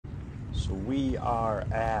So we are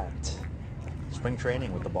at spring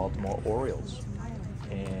training with the Baltimore Orioles,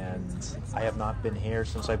 and I have not been here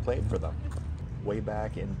since I played for them, way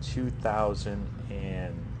back in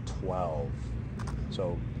 2012.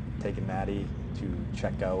 So taking Maddie to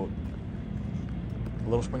check out a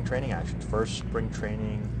little spring training action. First spring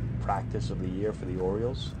training practice of the year for the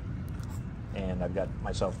Orioles, and I've got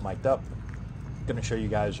myself mic'd up. Going to show you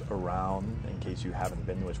guys around in case you haven't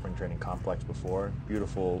been to a spring training complex before.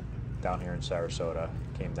 Beautiful down here in Sarasota.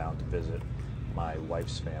 Came down to visit my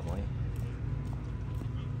wife's family.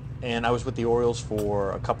 And I was with the Orioles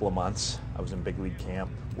for a couple of months. I was in big league camp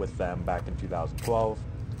with them back in 2012.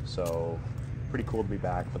 So pretty cool to be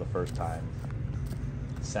back for the first time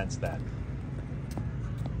since then.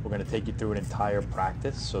 We're going to take you through an entire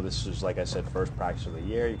practice. So this is, like I said, first practice of the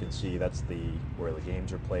year. You can see that's where the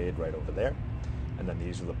games are played right over there. And then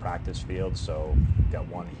these are the practice fields. So we've got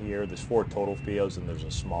one here. There's 4 total fields, and there's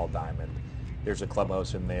a small diamond. There's a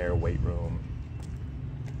clubhouse in there, weight room.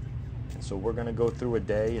 And so we're going to go through a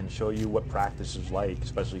day and show you what practice is like,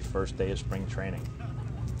 especially first day of spring training.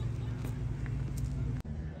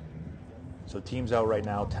 So team's out right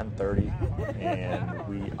now, 10:30, and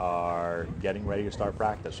we are getting ready to start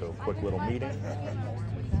practice. So quick little meeting.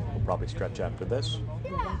 We'll probably stretch after this.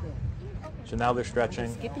 So now they're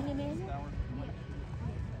stretching.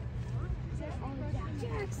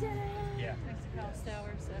 Yeah.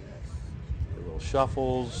 Little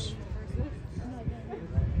shuffles.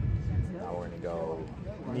 Now we're going to go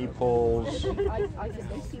knee pulls.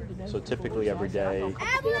 So typically every day,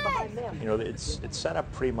 you know, it's set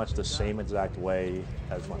up pretty much the same exact way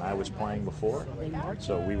as when I was playing before.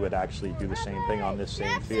 So we would actually do the same thing on this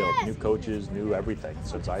same field. New coaches, new everything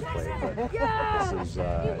since I played. But this is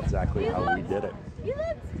exactly how we did it.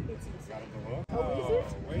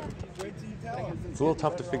 It's a little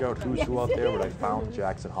tough to figure out who's who out there, but I found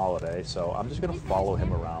Jackson Holliday, so I'm just going to follow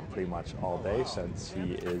him around pretty much all day since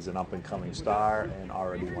he is an up-and-coming star and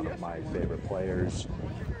already one of my favorite players.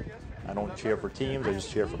 I don't cheer for teams, I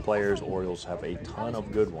just cheer for players. Orioles have a ton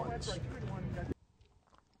of good ones.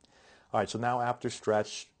 All right, so now after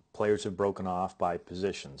stretch, players have broken off by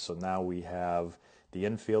position. So now we have the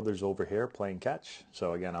infielders over here playing catch.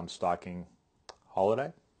 So again, I'm stalking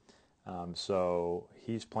Holliday. So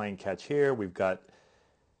he's playing catch here. We've got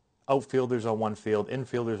outfielders on one field,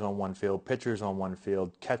 infielders on one field, pitchers on one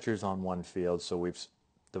field, catchers on one field. So we've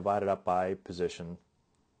divided up by position.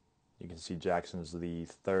 You can see Jackson's the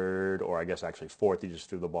third, or I guess actually fourth. He just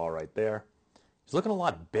threw the ball right there. He's looking a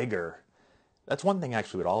lot bigger. That's one thing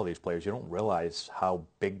actually with all of these players. You don't realize how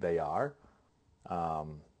big they are.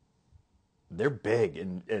 They're big.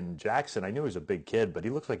 And Jackson, I knew he was a big kid, but he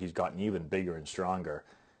looks like he's gotten even bigger and stronger.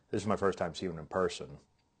 This is my first time seeing him in person.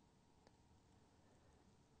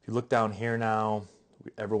 If you look down here now,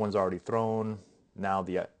 everyone's already thrown. Now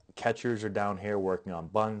the catchers are down here working on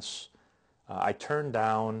bunts. I turned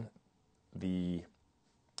down I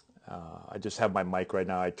just have my mic right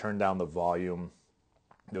now. I turned down the volume.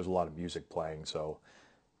 There's a lot of music playing, so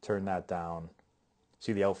turn that down.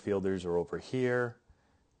 See, the outfielders are over here.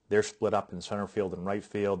 They're split up in center field and right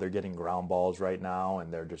field. They're getting ground balls right now,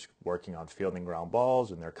 and they're just working on fielding ground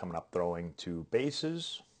balls, and they're coming up throwing to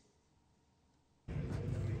bases.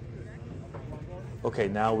 Okay,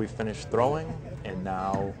 now we've finished throwing, and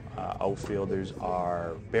now outfielders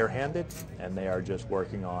are barehanded, and they are just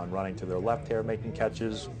working on running to their left here, making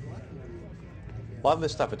catches. A lot of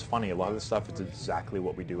this stuff, it's funny, a lot of this stuff is exactly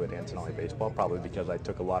what we do at Antonelli Baseball, probably because I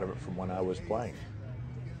took a lot of it from when I was playing.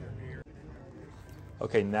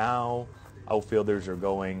 Okay, now outfielders are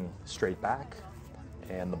going straight back,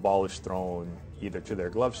 and the ball is thrown either to their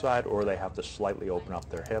glove side or they have to slightly open up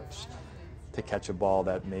their hips to catch a ball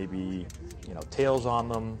that maybe, you know, tails on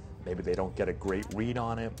them. Maybe they don't get a great read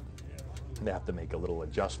on it. They have to make a little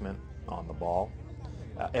adjustment on the ball.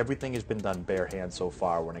 Everything has been done bare hand so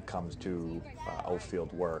far when it comes to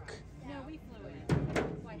outfield work.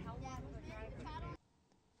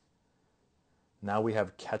 Now we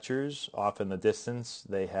have catchers off in the distance.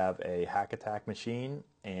 They have a hack attack machine,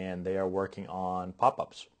 and they are working on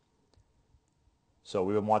pop-ups. So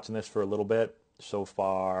we've been watching this for a little bit. So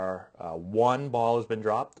far, one ball has been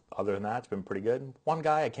dropped. Other than that, it's been pretty good. One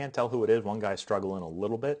guy, I can't tell who it is. One guy's struggling a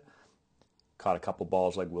little bit. Caught a couple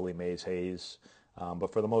balls like Willie Mays Hayes.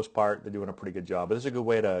 But for the most part, they're doing a pretty good job. But this is a good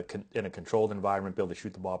way to, in a controlled environment, be able to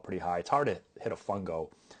shoot the ball pretty high. It's hard to hit a fungo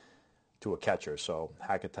to a catcher, so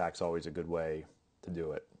hack attack's always a good way to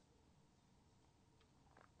do it.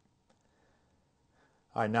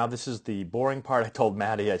 All right, now this is the boring part. I told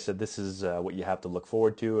Maddie, I said this is what you have to look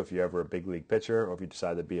forward to if you're ever a big league pitcher or if you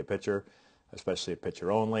decide to be a pitcher, especially a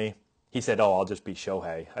pitcher only. He said, "Oh, I'll just be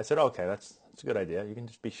Shohei." I said, "Okay, that's a good idea. You can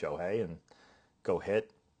just be Shohei and go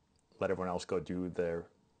hit. Let everyone else go do their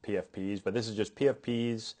PFPs." But this is just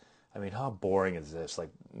PFPs. I mean, how boring is this? Like,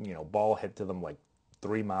 ball hit to them like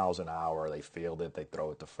 3 miles an hour. They field it. They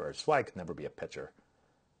throw it to first. That's why I could never be a pitcher.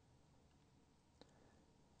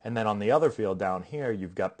 And then on the other field down here,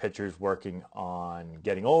 you've got pitchers working on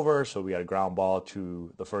getting over. So we got a ground ball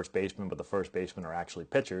to the first baseman, but the first baseman are actually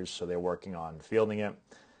pitchers, so they're working on fielding it.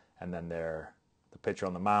 And then the pitcher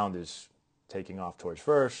on the mound is taking off towards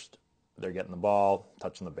first. They're getting the ball,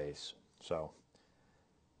 touching the base. So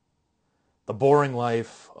the boring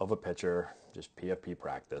life of a pitcher, just PFP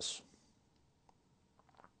practice.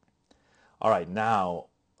 All right, now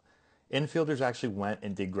infielders actually went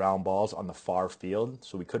and did ground balls on the far field,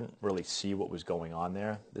 so we couldn't really see what was going on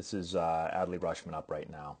there. This is Adley Rutschman up right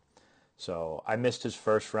now. So I missed his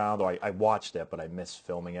first round, or I watched it, but I missed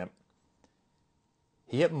filming it.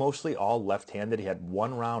 He hit mostly all left-handed. He had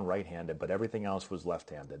one round right-handed, but everything else was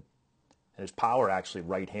left-handed. And his power actually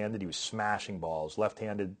right-handed. He was smashing balls.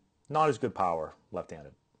 Left-handed, not as good power,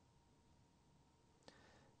 left-handed.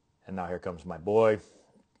 And now here comes my boy.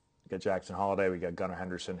 We got Jackson Holliday. We got Gunnar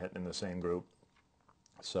Henderson hitting in the same group.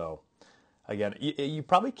 So, again, you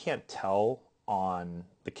probably can't tell on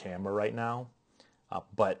the camera right now,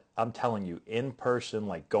 but I'm telling you, in person,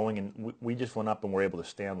 like going in, we just went up and were able to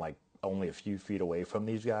stand like only a few feet away from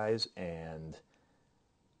these guys, and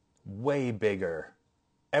way bigger.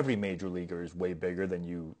 Every major leaguer is way bigger than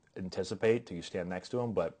you anticipate till you stand next to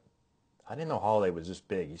him, but I didn't know Holliday was this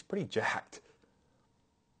big. He's pretty jacked.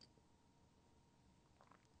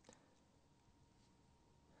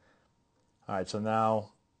 All right, so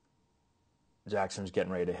now Jackson's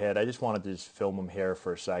getting ready to hit. I just wanted to just film him here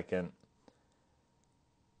for a second.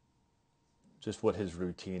 Just what his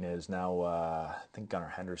routine is. Now, I think Gunnar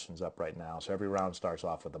Henderson's up right now. So every round starts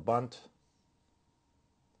off with a bunt.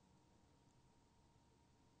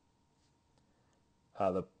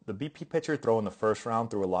 The BP pitcher throwing the first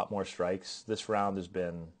round threw a lot more strikes. This round has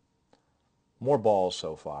been more balls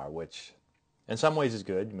so far, which in some ways is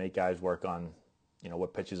good. You make guys work on,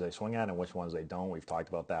 what pitches they swing at and which ones they don't. We've talked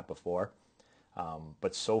about that before.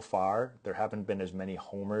 But so far, there haven't been as many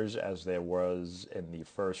homers as there was in the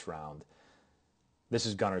first round. This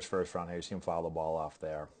is Gunnar's first round here. You see him foul the ball off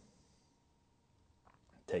there.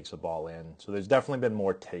 Takes the ball in. So there's definitely been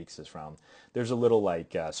more takes this round. There's a little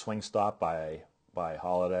swing stop by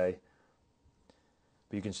Holliday.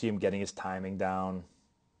 But you can see him getting his timing down.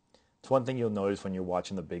 It's one thing you'll notice when you're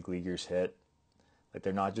watching the big leaguers hit. Like,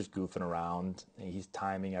 they're not just goofing around. He's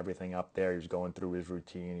timing everything up there. He's going through his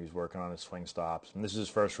routine. He's working on his swing stops. And this is his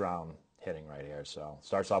first round hitting right here. So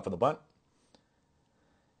starts off with a bunt.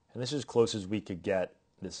 And this is as close as we could get.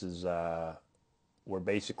 This is, we're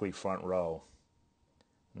basically front row.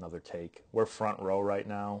 Another take. We're front row right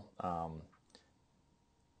now.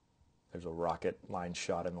 There's a rocket line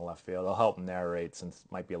shot in the left field. I'll help narrate since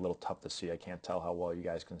it might be a little tough to see. I can't tell how well you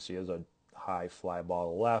guys can see. There's a high fly ball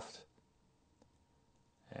to the left.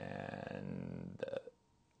 And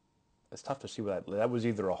it's tough to see what that was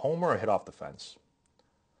either a homer or a hit off the fence.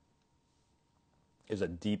 Is a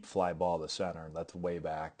deep fly ball to center. That's way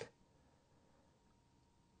back.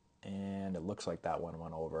 And it looks like that one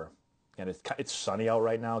went over. And it's sunny out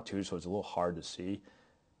right now too, so it's a little hard to see.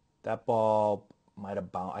 That ball might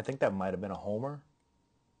have bounced. I think that might have been a homer.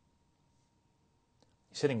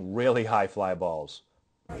 He's hitting really high fly balls.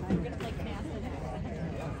 All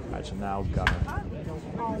right, so now Gunnar.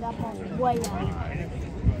 Oh, that ball's way out.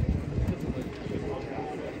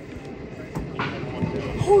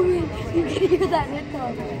 Oh, you can hear that hit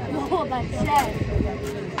though. Oh, that's sad.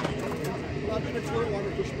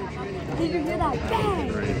 Did you hear that?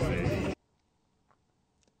 Bang!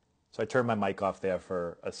 So I turned my mic off there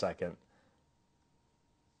for a second,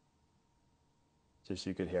 just so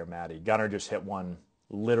you could hear Maddie. Gunnar just hit one,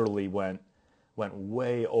 literally went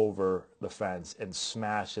way over the fence and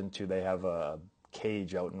smashed into, they have a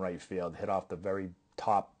cage out in right field, hit off the very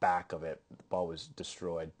top back of it. The ball was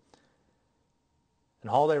destroyed. And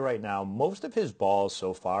Holliday right now, most of his balls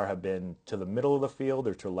so far have been to the middle of the field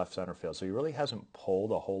or to left center field. So he really hasn't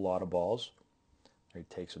pulled a whole lot of balls. He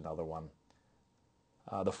takes another one.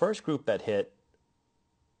 The first group that hit,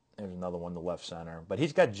 there's another one to left center. But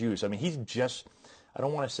he's got juice. I mean, he's just, I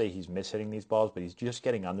don't want to say he's mishitting these balls, but he's just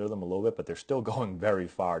getting under them a little bit, but they're still going very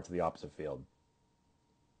far to the opposite field.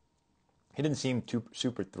 He didn't seem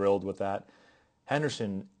super thrilled with that.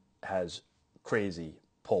 Henderson has crazy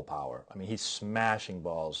pull power. I mean, he's smashing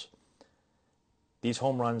balls. These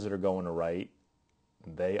home runs that are going to right,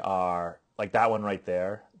 they are, like that one right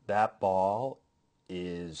there, that ball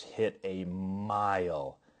is hit a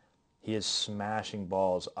mile. He is smashing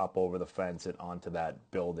balls up over the fence and onto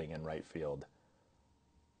that building in right field.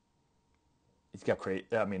 He's got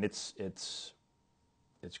I mean, it's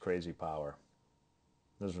crazy power.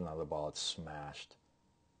 There's another ball. It's smashed.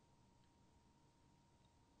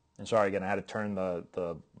 And sorry again, I had to turn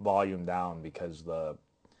the volume down because the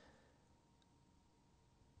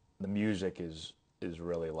music is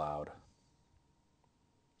really loud.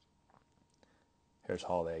 Here's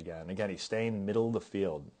Holliday again. Again, he's staying middle of the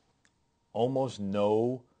field. Almost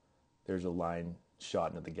no, there's a line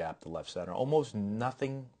shot into the gap to left center. Almost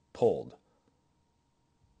nothing pulled.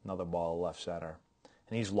 Another ball left center.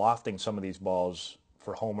 And he's lofting some of these balls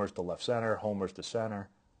for homers to left center, homers to center.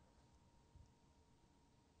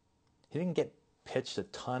 He didn't get pitched a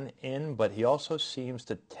ton in, but he also seems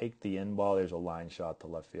to take the in ball. There's a line shot to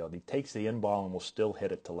left field. He takes the in ball and will still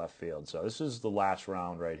hit it to left field. So this is the last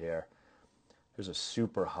round right here. There's a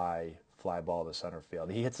super high fly ball to center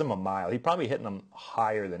field. He hits them a mile. He's probably hitting them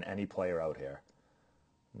higher than any player out here.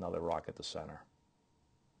 Another rocket to center.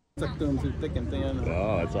 Stuck to them through thick and thin.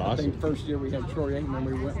 Oh, that's awesome. I think first year we had Troy Aikman,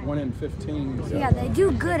 we went 1 in 15. So. Yeah, they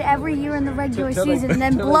do good every year in the regular season and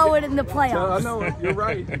then blow it in the playoffs. I know, you're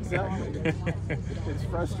right, exactly. It's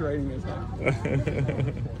frustrating as hell.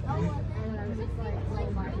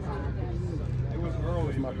 It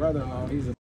was my brother-in-law, he's a